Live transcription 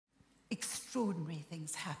Extraordinary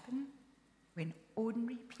things happen when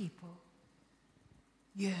ordinary people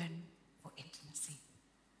yearn for intimacy.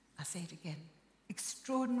 I'll say it again.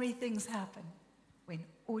 Extraordinary things happen when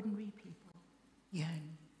ordinary people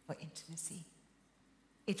yearn for intimacy.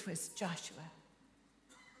 It was Joshua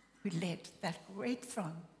who led that great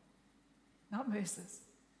throng, not Moses,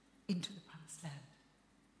 into the promised land.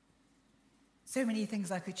 So many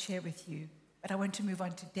things I could share with you, but I want to move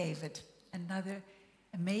on to David, another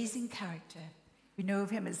amazing character. We know of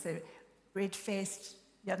him as the red-faced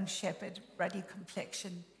young shepherd, ruddy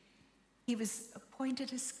complexion. He was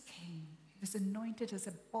appointed as king. He was anointed as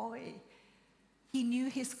a boy. He knew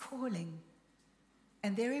his calling.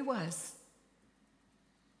 And there he was.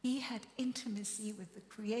 He had intimacy with the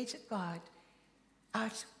Creator God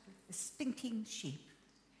out with the stinking sheep.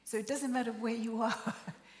 So it doesn't matter where you are,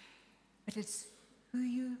 but it's who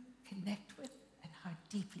you connect with and how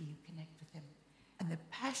deeply you connect with him. And the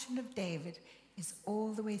passion of David is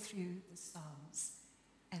all the way through the Psalms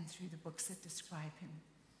and through the books that describe him.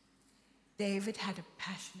 David had a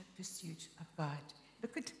passionate pursuit of God.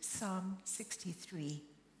 Look at Psalm 63.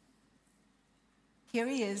 Here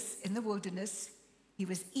he is in the wilderness. He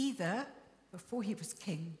was either, before he was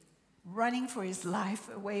king, running for his life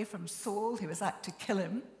away from Saul, who was out to kill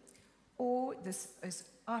him, or this was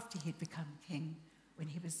after he'd become king, when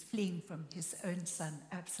he was fleeing from his own son,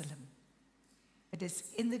 Absalom. But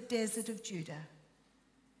it's in the desert of Judah,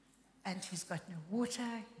 and he's got no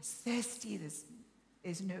water, he's thirsty,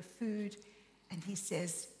 there's no food, and he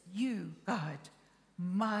says, "You, God,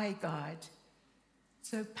 my God,"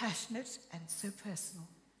 so passionate and so personal.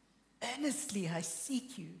 "Earnestly I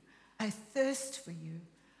seek you, I thirst for you,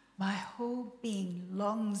 my whole being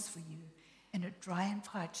longs for you in a dry and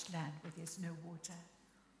parched land where there's no water.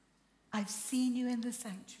 I've seen you in the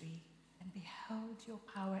sanctuary and beheld your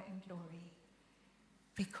power and glory,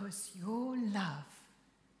 because your love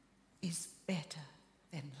is better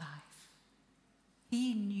than life."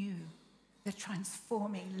 He knew the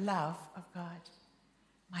transforming love of God.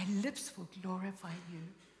 "My lips will glorify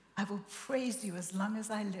you. I will praise you as long as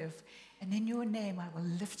I live, and in your name I will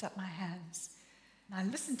lift up my hands." Now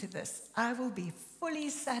listen to this. "I will be fully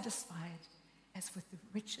satisfied as with the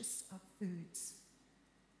richest of foods."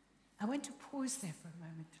 I want to pause there for a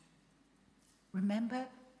moment. Remember,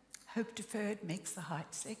 hope deferred makes the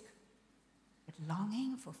heart sick, but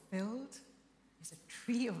longing fulfilled is a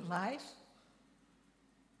tree of life.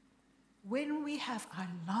 When we have our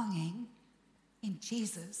longing in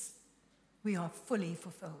Jesus, we are fully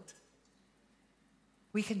fulfilled.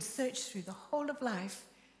 We can search through the whole of life,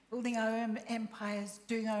 building our own empires,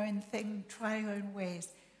 doing our own thing, trying our own ways.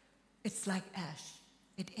 It's like ash.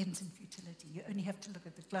 It ends in futility. You only have to look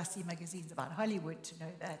at the glossy magazines about Hollywood to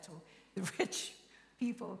know that, or the rich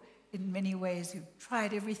people in many ways who've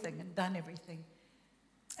tried everything and done everything.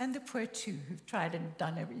 And the poor too, who've tried and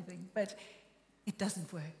done everything. But it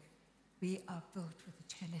doesn't work. We are built with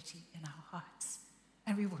eternity in our hearts,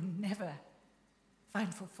 and we will never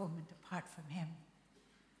find fulfillment apart from him.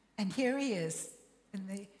 And here he is in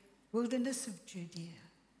the wilderness of Judea.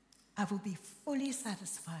 "I will be fully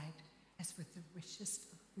satisfied as with the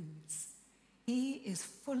richest of foods." He is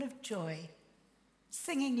full of joy.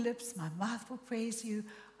 "Singing lips, my mouth will praise you.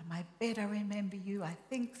 On my bed I remember you. I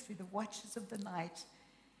think through the watches of the night."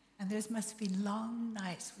 And those must have been long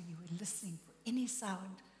nights where you were listening for any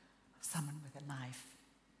sound of someone with a knife.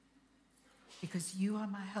 "Because you are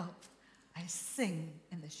my help. I sing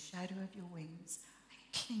in the shadow of your wings. I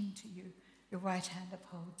cling to you. Your right hand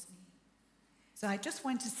upholds me." So I just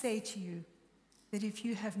want to say to you that if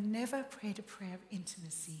you have never prayed a prayer of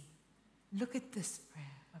intimacy, look at this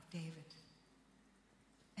prayer of David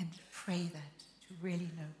and pray that to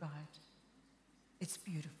really know God. It's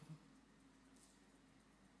beautiful.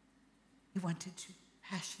 He wanted to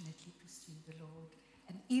passionately pursue the Lord.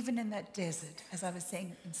 And even in that desert, as I was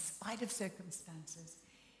saying, in spite of circumstances,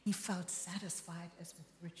 he felt satisfied as with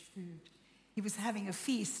rich food. He was having a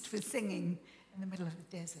feast with singing in the middle of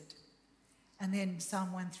the desert. And then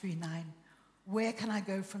Psalm 139, "Where can I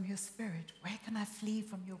go from your spirit? Where can I flee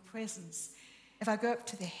from your presence? If I go up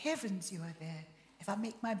to the heavens, you are there. If I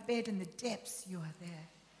make my bed in the depths, you are there.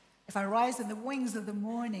 If I rise in the wings of the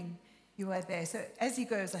morning, you are there." So as he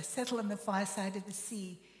goes, "I settle on the far side of the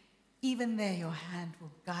sea. Even there your hand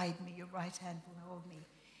will guide me, your right hand will hold me."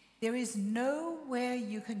 There is nowhere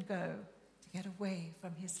you can go to get away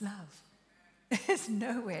from his love. There's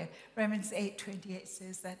nowhere. Romans 8:28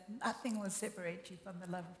 says that nothing will separate you from the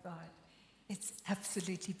love of God. It's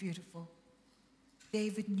absolutely beautiful.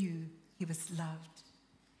 David knew he was loved.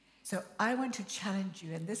 So I want to challenge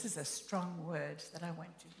you, and this is a strong word that I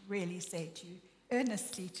want to really say to you,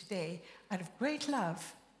 earnestly today, out of great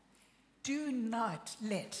love, do not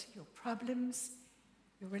let your problems,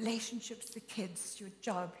 your relationships, the kids, your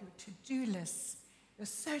job, your to-do lists, your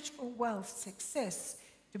search for wealth, success,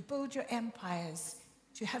 to build your empires,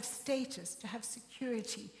 to have status, to have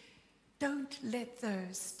security, don't let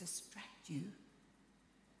those distract you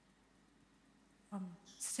from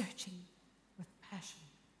searching with passion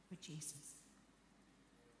for Jesus.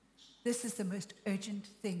 This is the most urgent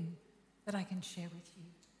thing that I can share with you.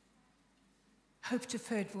 Hope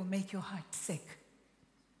deferred will make your heart sick.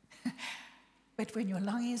 But when your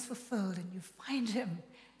longing is fulfilled and you find him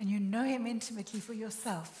and you know him intimately for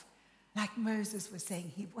yourself, like Moses was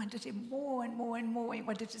saying, he wanted him more and more and more. He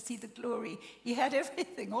wanted to see the glory. He had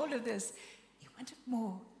everything, all of this. He wanted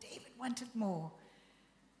more. David wanted more.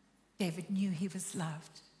 David knew he was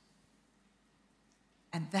loved.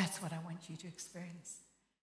 And that's what I want you to experience.